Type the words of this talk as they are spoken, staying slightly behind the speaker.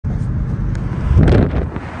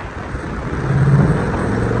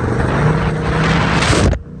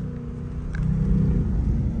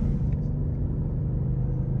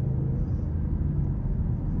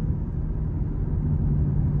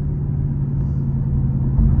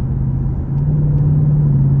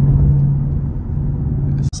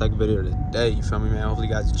second video of the day. You feel me, man? Hopefully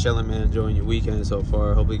you guys are chilling, man. Enjoying your weekend so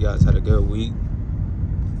far. Hopefully you guys had a good week.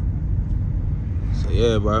 So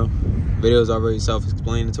yeah, bro. Video is already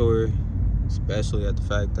self-explanatory, especially at the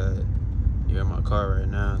fact that you're in my car right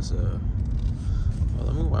now. So well,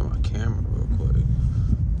 let me wipe my camera real quick.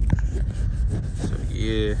 So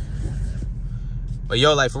yeah. But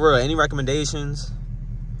yo, like, for real, any recommendations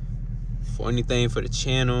for anything for the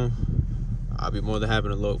channel, I'll be more than happy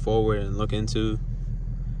to look forward and look into.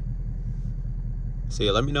 So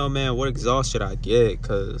yeah, let me know, man, what exhaust should I get?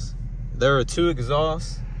 Because there are 2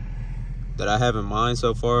 exhausts that I have in mind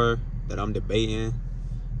so far that I'm debating.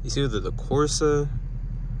 It's either the Corsa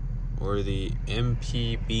or the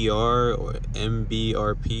MPBR or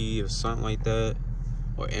MBRP or something like that,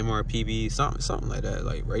 or MRPB, something like that,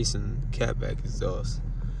 like racing catback exhaust.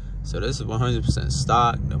 So this is 100%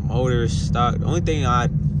 stock. The motor is stock. The only thing I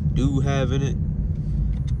do have in it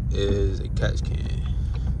is a catch can.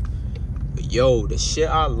 But yo, the shit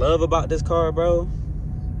I love about this car, bro,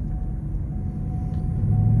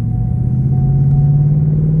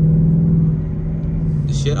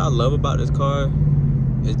 the shit I love about this car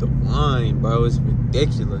is the whine, bro. It's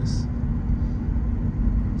ridiculous.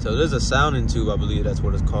 So there's a sounding tube, I believe that's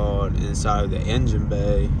what it's called, inside of the engine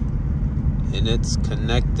bay, and it's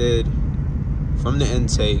connected from the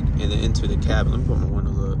intake and then into the cabin. Let me put my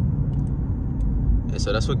windows up. And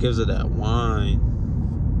so that's what gives it that whine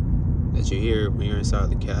that you hear when you're inside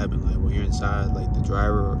the cabin, like when you're inside like the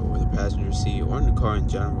driver or the passenger seat or in the car in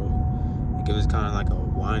general. It gives kind of like a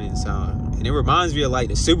whining sound, and it reminds me of like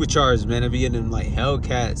the supercharged, man. It be in them like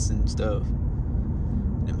Hellcats and stuff,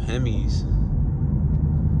 them Hemis.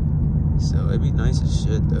 So it'd be nice as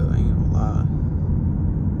shit though, I ain't gonna lie.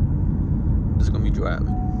 Just gonna be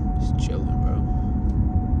driving, just chilling, bro.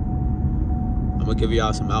 I'm gonna give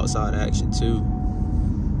y'all some outside action too.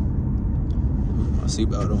 Put my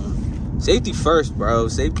seatbelt on. Safety first, bro.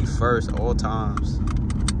 Safety first, all times.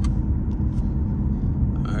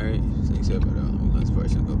 Alright, take your seatbelt out. Let me let this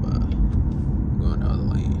person go by. I'm going the other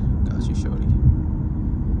lane. Got you, shorty.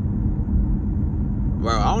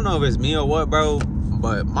 Bro, I don't know if it's me or what, bro,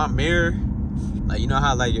 but my mirror, like, you know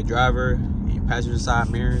how like your driver and your passenger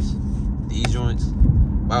side mirrors, these joints,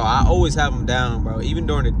 bro, I always have them down, bro. Even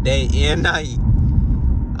during the day and night,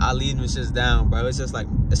 I leave them shits down, bro. It's just like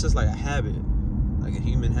a habit, like a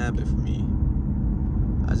human habit for me.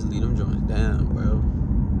 I just leave them joints down, bro.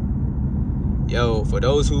 Yo, for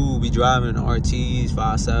those who be driving RTs,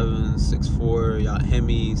 5.7s, 6.4, y'all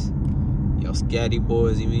Hemis, y'all Scatty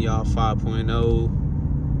boys, even y'all 5.0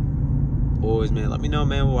 boys, man, let me know,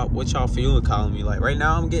 man, what y'all feeling calling me. Like right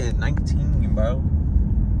now I'm getting 19, bro.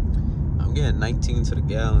 I'm getting 19 to the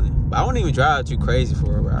gallon. But I don't even drive too crazy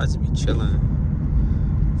for it, bro. I just be chilling.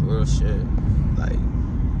 For real shit. Like,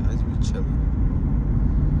 I just be chilling.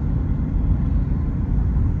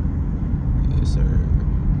 Yes, sir.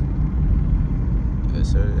 Yes,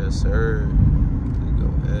 sir. Yes, sir. Let's go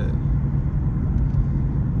ahead.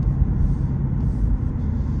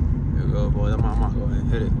 Here we go, boy. I'm gonna go ahead and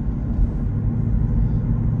hit it.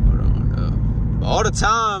 All the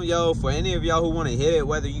time, yo, for any of y'all who want to hit it,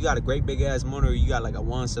 whether you got a great big ass motor or you got like a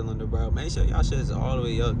 1-cylinder, bro, make sure y'all shit is all the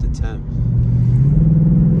way up to 10.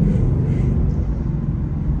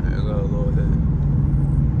 There we go, a little hit.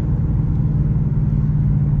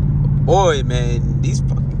 Boy, man, these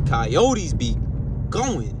fucking coyotes be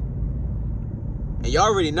going. And y'all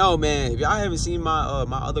already know, man, if y'all haven't seen my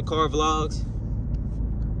my other car vlogs,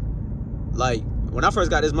 like when I first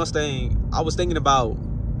got this Mustang, I was thinking about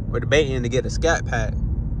or debating to get a scat pack.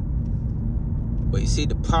 But you see,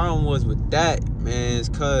 the problem was with that, man, is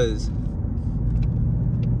cause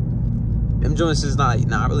them joints is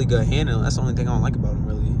not really good handling. That's the only thing I don't like about them,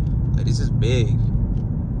 really. Like, this is big.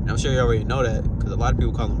 And I'm sure you already know that, because a lot of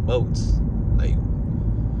people call them boats. Like,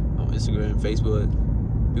 on Instagram, Facebook,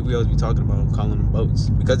 people always be talking about them, calling them boats.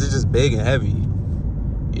 Because it's just big and heavy,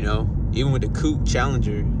 you know? Even with the coupe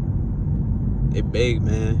Challenger, they big,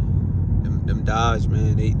 man. Them Dodge,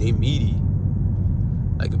 man, they meaty.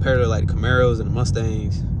 Like compared to like the Camaros and the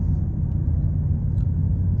Mustangs,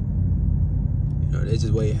 you know, they're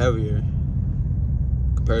just way heavier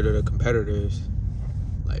compared to the competitors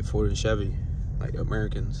like Ford and Chevy, like the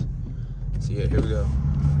Americans. So yeah, here we go.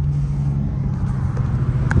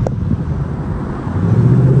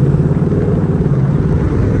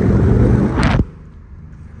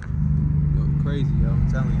 Going crazy, yo. I'm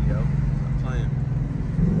telling you, yo. I'm playing.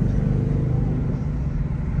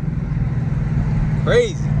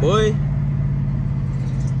 Crazy, boy.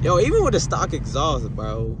 Yo, even with the stock exhaust,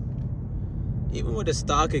 bro. Even with the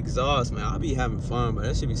stock exhaust, man, I'll be having fun, but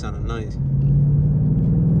that should be sounding nice.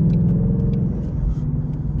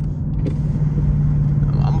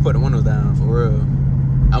 gonna put the windows down for real.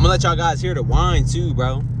 I'm gonna let y'all guys hear the whine too,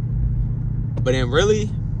 bro. But then really,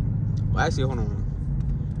 well, actually, hold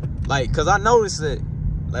on. Like, cause I noticed it.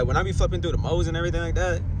 Like when I be flipping through the modes and everything like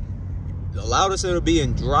that, the loudest it'll be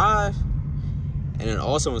in drive, and then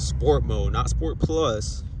also in sport mode, not sport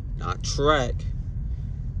plus, not track,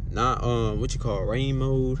 not what you call rain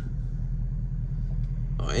mode,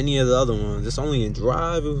 or any of the other ones. It's only in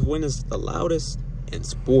drive is when it's the loudest, and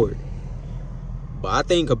sport. But I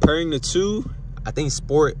think comparing the two, I think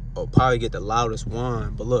sport will probably get the loudest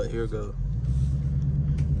whine. But look, here we go.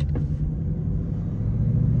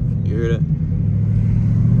 You hear that?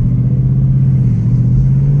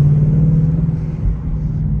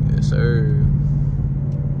 Yes, sir.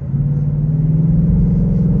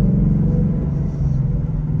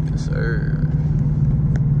 Yes, sir.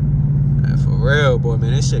 And for real, boy,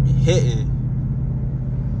 man, this shit be hitting.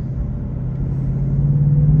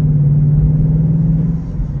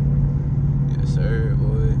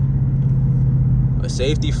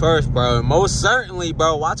 Safety first, bro. And most certainly,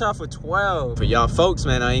 bro, watch out for 12. For y'all folks,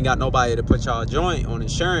 man, I ain't got nobody to put y'all joint on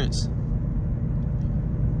insurance.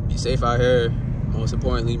 Be safe out here. Most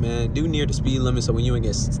importantly, man, do near the speed limit so when you ain't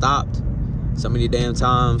get stopped so many damn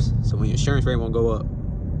times, so when your insurance rate won't go up.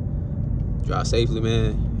 Drive safely,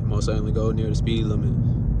 man. And most certainly go near the speed limit.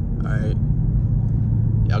 All right.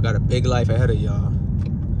 Y'all got a big life ahead of y'all.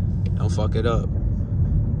 Don't fuck it up.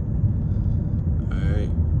 All right.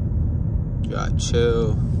 You gotta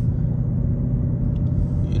chill,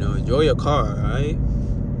 you know, enjoy your car, all right?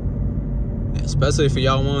 And especially for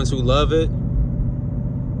y'all ones who love it,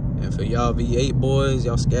 and for y'all V8 boys,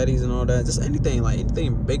 y'all scatties and all that, just anything, like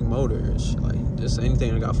anything big motors, like just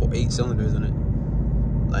anything that got 8 cylinders in it.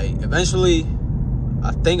 Like eventually,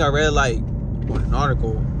 I think I read like on an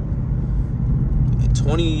article in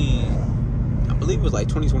I believe it was like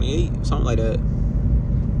 2028, something like that.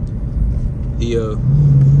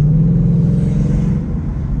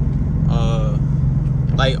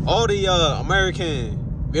 Like all the American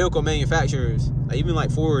vehicle manufacturers, like even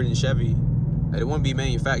like Ford and Chevy, like they wouldn't be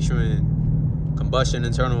manufacturing combustion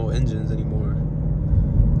internal engines anymore.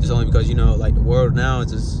 Just only because, you know, like the world now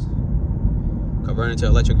is just converting to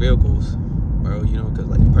electric vehicles, bro. You know, because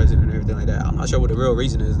like the president and everything like that. I'm not sure what the real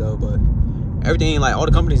reason is though, but everything, like all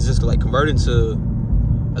the companies just like converting to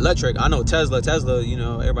electric. I know Tesla, you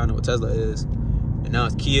know, everybody know what Tesla is, and now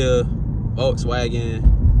it's Kia,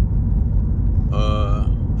 Volkswagen.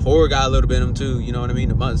 Ford got a little bit of them too, you know what I mean?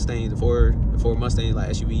 The Mustangs, the Ford Mustangs, like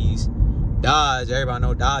SUVs. Dodge, everybody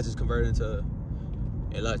know Dodge is converting to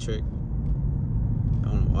electric. I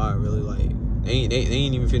don't know why, really. Like they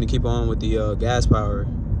ain't even finna keep on with the gas power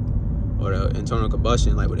or the internal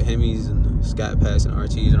combustion, like with the Hemis and the Scat Packs and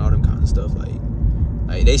RTs and all them kind of stuff.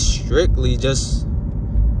 Like they strictly just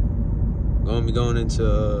gonna be going into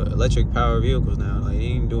electric power vehicles now. Like they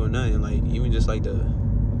ain't doing nothing. Like even just like the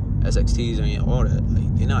SXTs and all that,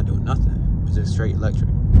 like they're not doing nothing. It's just straight electric.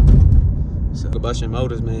 So combustion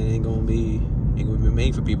motors, man, ain't gonna be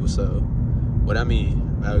made for people. So what I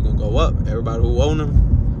mean, value gonna go up. Everybody who own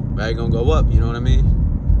them, value gonna go up. You know what I mean?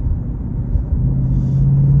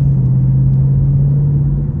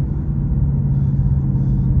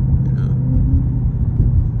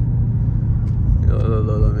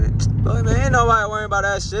 Look, man, ain't nobody worrying about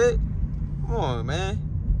that shit. Come on, man.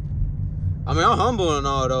 I mean, I'm humble and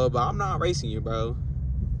all though, but I'm not racing you, bro.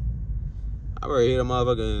 I already hit a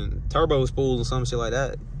motherfucking turbo spool or some shit like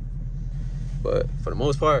that. But for the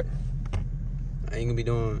most part, I ain't gonna be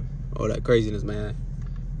doing all that craziness, man.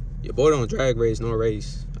 Your boy don't drag race, no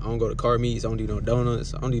race. I don't go to car meets. I don't do no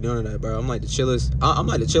donuts. I don't do none of that, bro. I'm like the chillest. I'm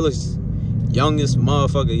like the chillest, youngest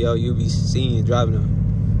motherfucker, yo, you be seeing driving a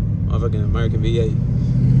motherfucking American V8.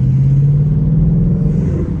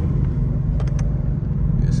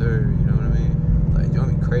 Yes, sir. You know what I mean? Like, you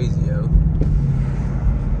me crazy, yo.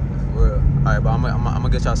 For real. All right, but I'm gonna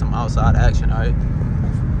get y'all some outside action, all right?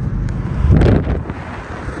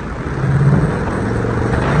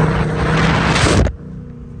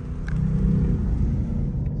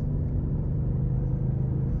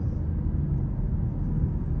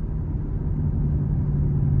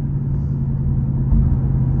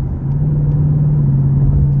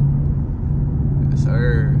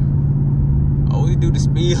 Do the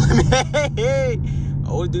speed limit.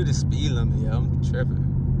 Always do the speed limit, yo. I'm tripping.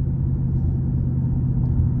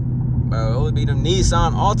 Bro, always be them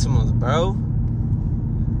Nissan Altimas, bro.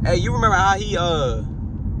 Hey, you remember how he, I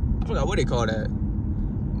forgot what they call that.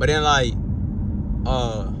 But then, like,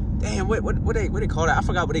 damn, what they call that? I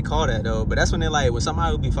forgot what they call that, though. But that's when they, like, when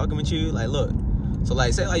somebody will be fucking with you, like, look. So,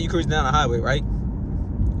 like, say, like, you cruising down the highway, right?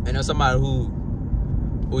 And there's somebody who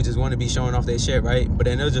who just want to be showing off their shit, right? But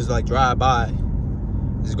then they'll just like drive by,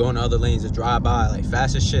 just go in the other lanes, just drive by like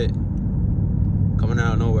fast as shit, coming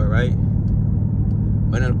out of nowhere, right?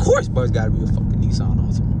 But then of course, bro, it's gotta be a fucking Nissan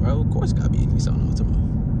Altima, bro. Of course, it gotta be a Nissan Altima.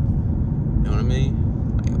 You know what I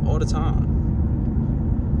mean? Like all the time.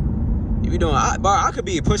 You be doing, bro, I could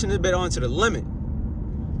be pushing this bit onto the limit.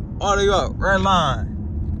 All the way up, red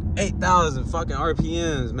line, 8,000 fucking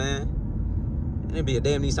RPMs, man. And it'd be a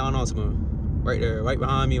damn Nissan Altima right there, right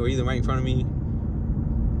behind me, or either right in front of me,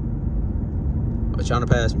 or trying to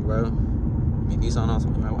pass me, bro. I mean, Nissan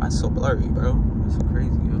Altima, bro. Why it's so blurry, bro? It's so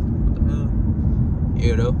crazy, yo. What the hell?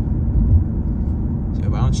 Yeah, though. Yeah,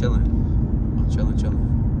 bro, I'm chilling. I'm chilling.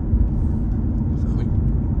 You feel me?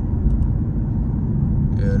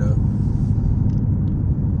 Yeah, though.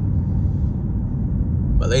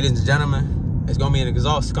 But ladies and gentlemen, it's gonna be an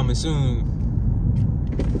exhaust coming soon.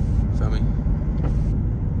 Feel me?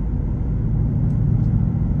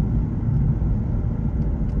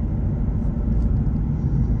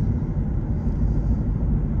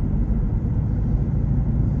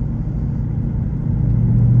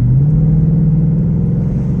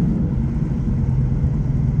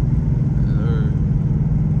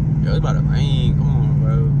 Yo, it's about to rain. Come on,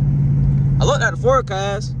 bro. I looked at the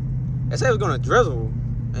forecast. They said it was gonna drizzle.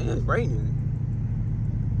 Man, it's raining.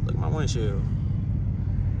 Look at my windshield.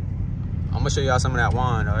 I'm gonna show y'all some of that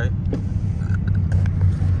wine, all right?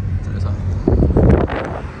 Turn this off.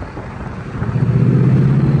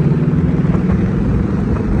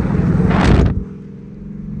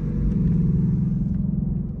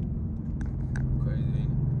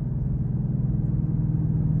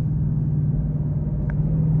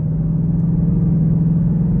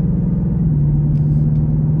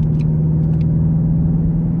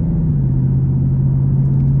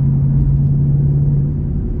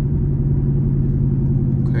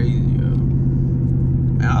 Crazy.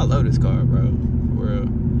 I love this car, bro. For real.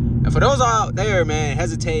 And for those out there, man,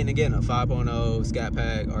 hesitating to get a 5.0 Scat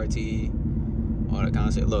Pack, RT, all that kind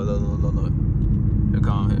of shit. Look.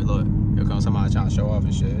 Here comes somebody trying to show off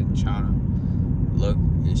and shit. Trying to look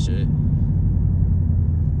and shit. You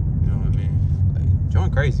know what I mean? Like,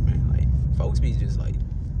 joint crazy, man. Like, folks be just, like,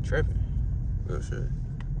 tripping. Real shit.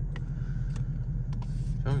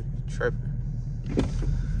 Joint be tripping.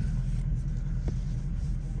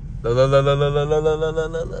 Look.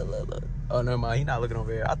 Oh, never mind. He not looking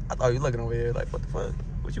over here. I thought he was looking over here. Like, what the fuck?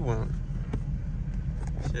 What you want?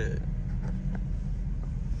 Shit.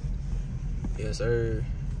 Yes, sir.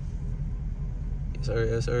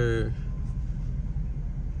 Yes, sir.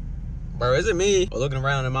 Bro, is it me? Or looking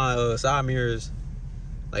around in my side mirrors,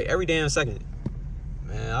 like, every damn second.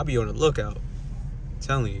 Man, I'll be on the lookout. I'm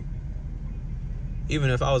telling you.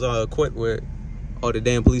 Even if I was equipped with all the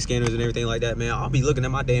damn police scanners and everything like that, man, I'll be looking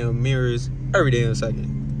at my damn mirrors every damn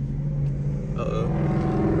second.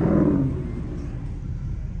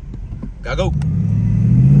 Gotta go.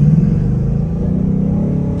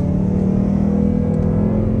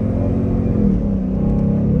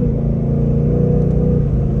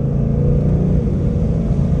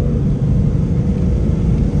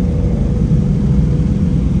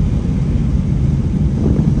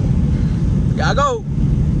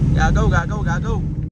 Gotta go.